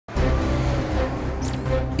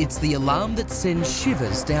It's the alarm that sends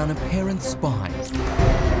shivers down a parent's spine.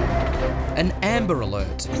 An Amber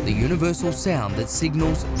Alert, the universal sound that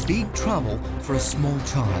signals big trouble for a small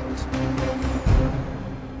child.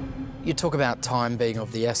 You talk about time being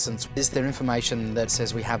of the essence. Is there information that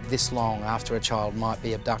says we have this long after a child might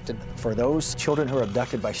be abducted? For those children who are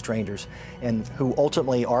abducted by strangers and who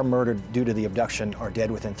ultimately are murdered due to the abduction are dead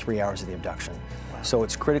within 3 hours of the abduction. So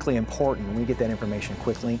it's critically important we get that information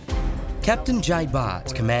quickly. Captain Jay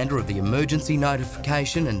Bart, commander of the Emergency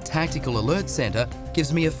Notification and Tactical Alert Centre,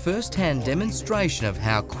 gives me a first-hand demonstration of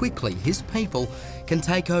how quickly his people can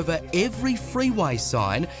take over every freeway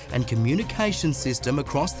sign and communication system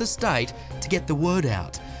across the state to get the word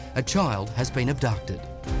out. A child has been abducted.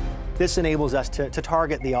 This enables us to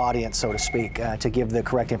target the audience, so to speak, to give the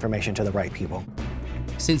correct information to the right people.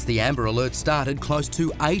 Since the Amber Alert started, close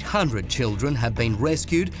to 800 children have been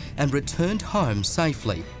rescued and returned home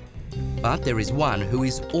safely. But there is one who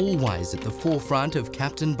is always at the forefront of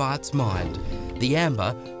Captain Bart's mind, the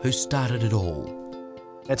Amber who started it all.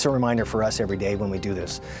 It's a reminder for us every day when we do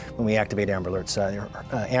this, when we activate Amber Alerts.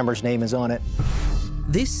 Amber's name is on it.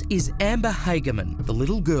 This is Amber Hagerman, the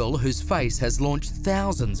little girl whose face has launched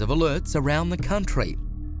thousands of alerts around the country.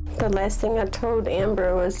 The last thing I told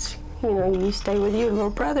Amber was, you know, you stay with your little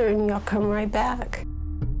brother and you'll come right back.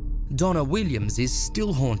 Donna Williams is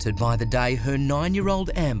still haunted by the day her 9-year-old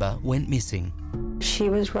Amber went missing. She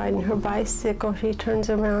was riding her bicycle. She turns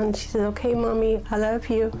around, she says, "Okay, Mommy, I love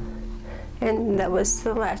you." And that was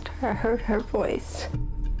the last I heard her voice.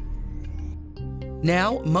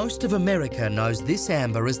 Now, most of America knows this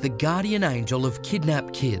Amber as the guardian angel of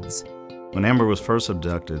kidnapped kids. When Amber was first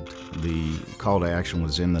abducted, the call to action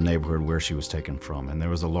was in the neighborhood where she was taken from, and there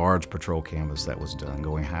was a large patrol canvass that was done,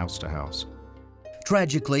 going house to house.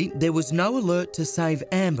 Tragically, there was no alert to save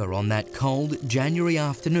Amber on that cold January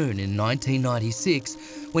afternoon in 1996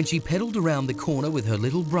 when she pedalled around the corner with her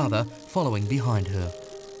little brother following behind her.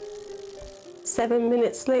 7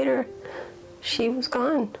 minutes later, she was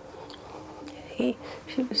gone. She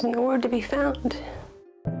was nowhere to be found.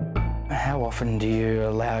 How often do you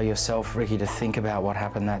allow yourself, Ricky, to think about what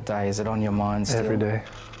happened that day? Is it on your mind still? Every day,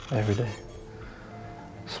 every day.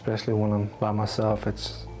 Especially when I'm by myself,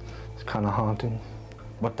 it's kind of haunting.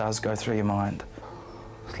 What does go through your mind?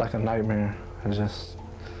 It's like a nightmare. It just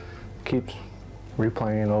keeps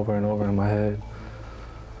replaying over and over in my head.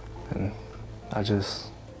 And I just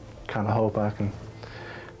kind of hope I can,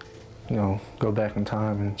 you know, go back in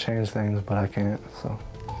time and change things, but I can't, so.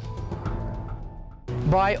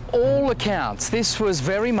 By all accounts, this was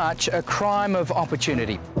very much a crime of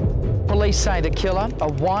opportunity. Police say the killer,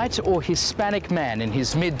 a white or Hispanic man in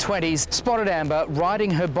his mid-20s, spotted Amber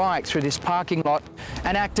riding her bike through this parking lot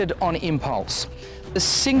and acted on impulse. A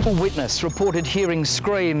single witness reported hearing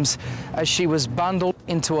screams as she was bundled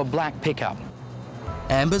into a black pickup.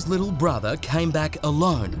 Amber's little brother came back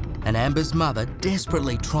alone, and Amber's mother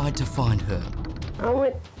desperately tried to find her. I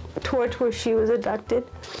went towards where she was abducted,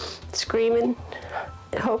 screaming,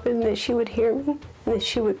 hoping that she would hear me and that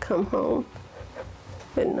she would come home.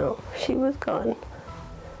 But no, she was gone.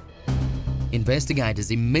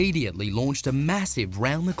 Investigators immediately launched a massive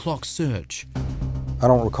round-the-clock search. I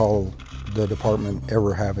don't recall the department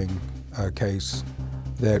ever having a case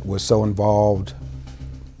that was so involved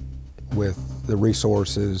with the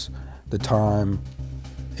resources, the time,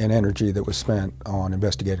 and energy that was spent on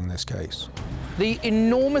investigating this case. The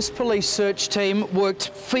enormous police search team worked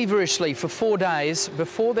feverishly for 4 days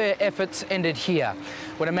before their efforts ended here,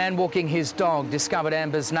 when a man walking his dog discovered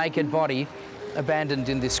Amber's naked body abandoned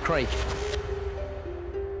in this creek.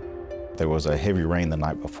 There was a heavy rain the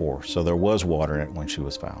night before, so there was water in it when she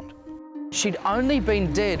was found. She'd only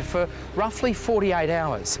been dead for roughly 48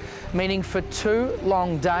 hours, meaning for 2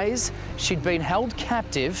 long days she'd been held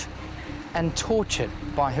captive and tortured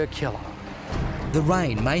by her killer. The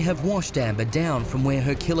rain may have washed Amber down from where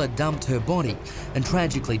her killer dumped her body and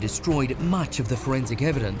tragically destroyed much of the forensic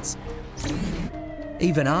evidence.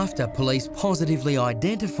 Even after police positively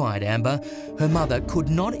identified Amber, her mother could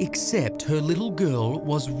not accept her little girl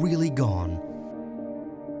was really gone.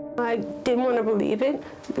 I didn't want to believe it.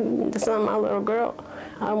 It's not my little girl.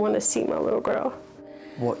 I want to see my little girl.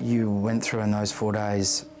 What you went through in those 4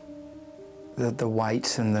 days, the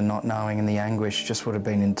weight and the not knowing and the anguish just would have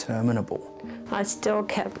been interminable. I still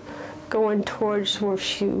kept going towards where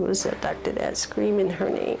she was abducted at, screaming her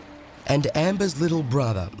name. And Amber's little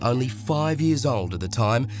brother, only 5 years old at the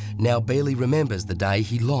time, now barely remembers the day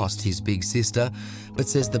he lost his big sister, but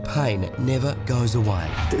says the pain never goes away.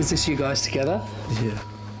 Is this you guys together? Yeah.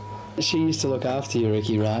 She used to look after you,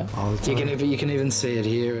 Ricky, right? All the time. You can even see it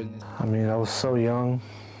here. I mean, I was so young,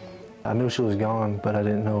 I knew she was gone, but I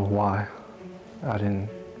didn't know why. I didn't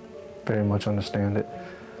very much understand it.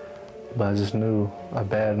 But I just knew a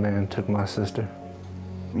bad man took my sister.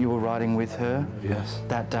 You were riding with her? Yes.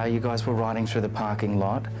 That day you guys were riding through the parking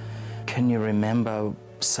lot. Can you remember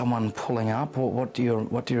someone pulling up, or what do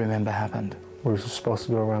you remember happened? We were supposed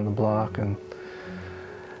to go around the block, and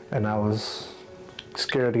I was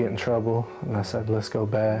scared to get in trouble, and I said, let's go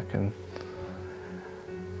back, and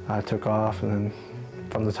I took off, and then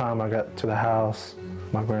from the time I got to the house,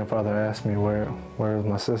 my grandfather asked me where was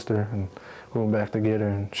my sister, and we went back to get her,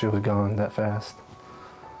 and she was gone that fast.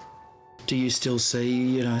 Do you still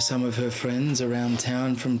see, some of her friends around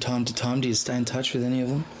town from time to time? Do you stay in touch with any of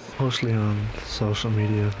them? Mostly on social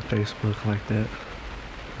media, Facebook, like that.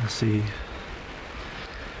 I see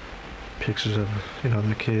pictures of,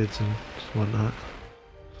 their kids and whatnot.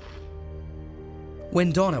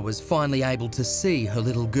 When Donna was finally able to see her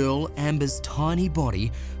little girl, Amber's tiny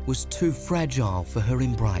body was too fragile for her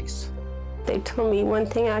embrace. They told me one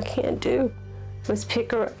thing I can't do was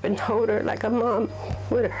pick her up and hold her like a mom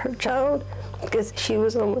would her child, because she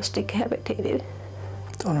was almost decapitated.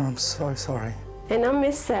 Donna, I'm so sorry. And I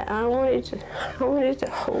miss that. I wanted to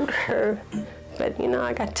hold her, but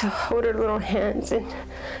I got to hold her little hands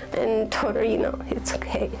and told her, it's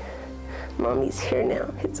okay. Mommy's here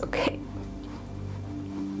now. It's okay.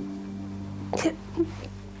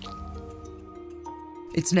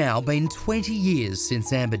 It's now been 20 years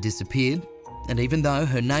since Amber disappeared, and even though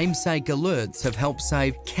her namesake alerts have helped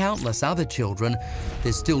save countless other children,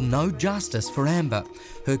 there's still no justice for Amber.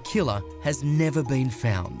 Her killer has never been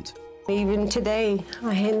found. Even today,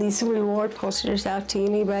 I hand these reward posters out to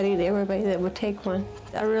anybody and everybody that would take one.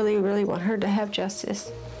 I really, really want her to have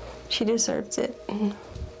justice. She deserves it. I'm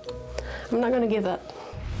not going to give up.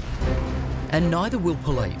 And neither will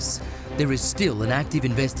police. There is still an active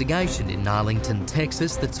investigation in Arlington,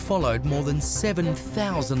 Texas that's followed more than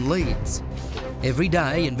 7,000 leads. Every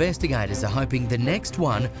day, investigators are hoping the next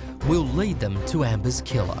one will lead them to Amber's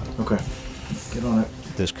killer. Okay, get on it.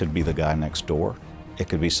 This could be the guy next door. It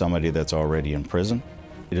could be somebody that's already in prison.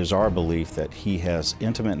 It is our belief that he has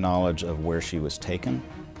intimate knowledge of where she was taken.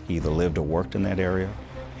 He either lived or worked in that area,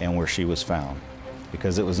 and where she was found,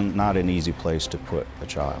 because it was not an easy place to put a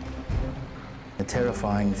child. The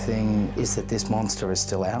terrifying thing is that this monster is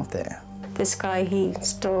still out there. This guy, he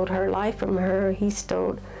stole her life from her. He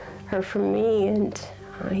stole her from me, and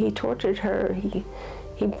he tortured her. He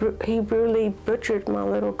brutally butchered my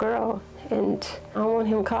little girl, and I want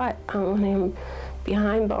him caught. I want him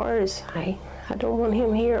behind bars. I don't want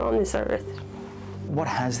him here on this earth. What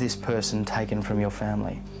has this person taken from your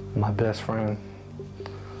family? My best friend.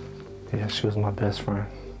 Yeah, she was my best friend.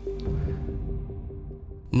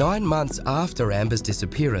 9 months after Amber's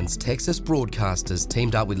disappearance, Texas broadcasters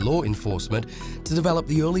teamed up with law enforcement to develop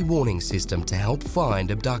the early warning system to help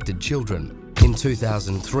find abducted children. In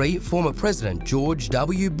 2003, former President George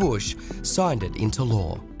W. Bush signed it into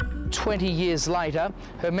law. 20 years later,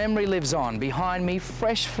 her memory lives on. Behind me,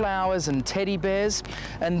 fresh flowers and teddy bears,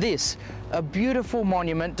 and this, a beautiful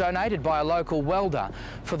monument donated by a local welder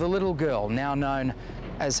for the little girl now known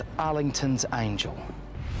as Arlington's Angel.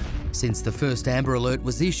 Since the first Amber Alert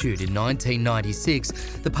was issued in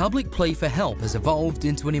 1996, the public plea for help has evolved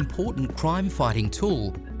into an important crime-fighting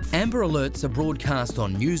tool. Amber Alerts are broadcast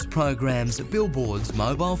on news programs, billboards,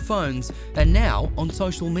 mobile phones, and now on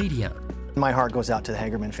social media. My heart goes out to the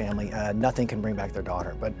Hagerman family. Nothing can bring back their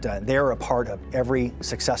daughter, but they're a part of every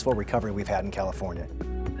successful recovery we've had in California.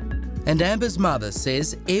 And Amber's mother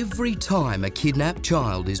says every time a kidnapped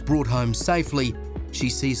child is brought home safely, she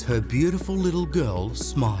sees her beautiful little girl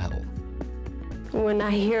smile. When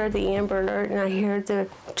I hear the Amber Alert and I hear the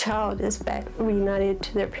child is back reunited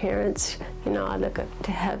to their parents, I look up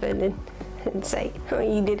to heaven and say, oh,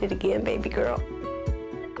 you did it again, baby girl.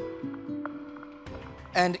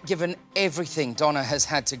 And given everything Donna has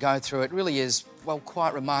had to go through, it really is, well,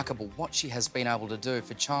 quite remarkable what she has been able to do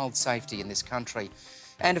for child safety in this country.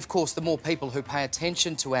 And of course, the more people who pay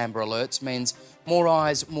attention to Amber Alerts means more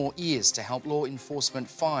eyes, more ears to help law enforcement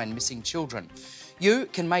find missing children. You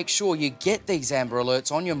can make sure you get these Amber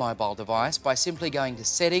Alerts on your mobile device by simply going to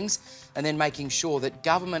Settings and then making sure that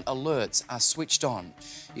government alerts are switched on.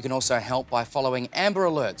 You can also help by following Amber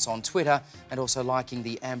Alerts on Twitter and also liking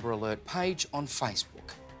the Amber Alert page on Facebook.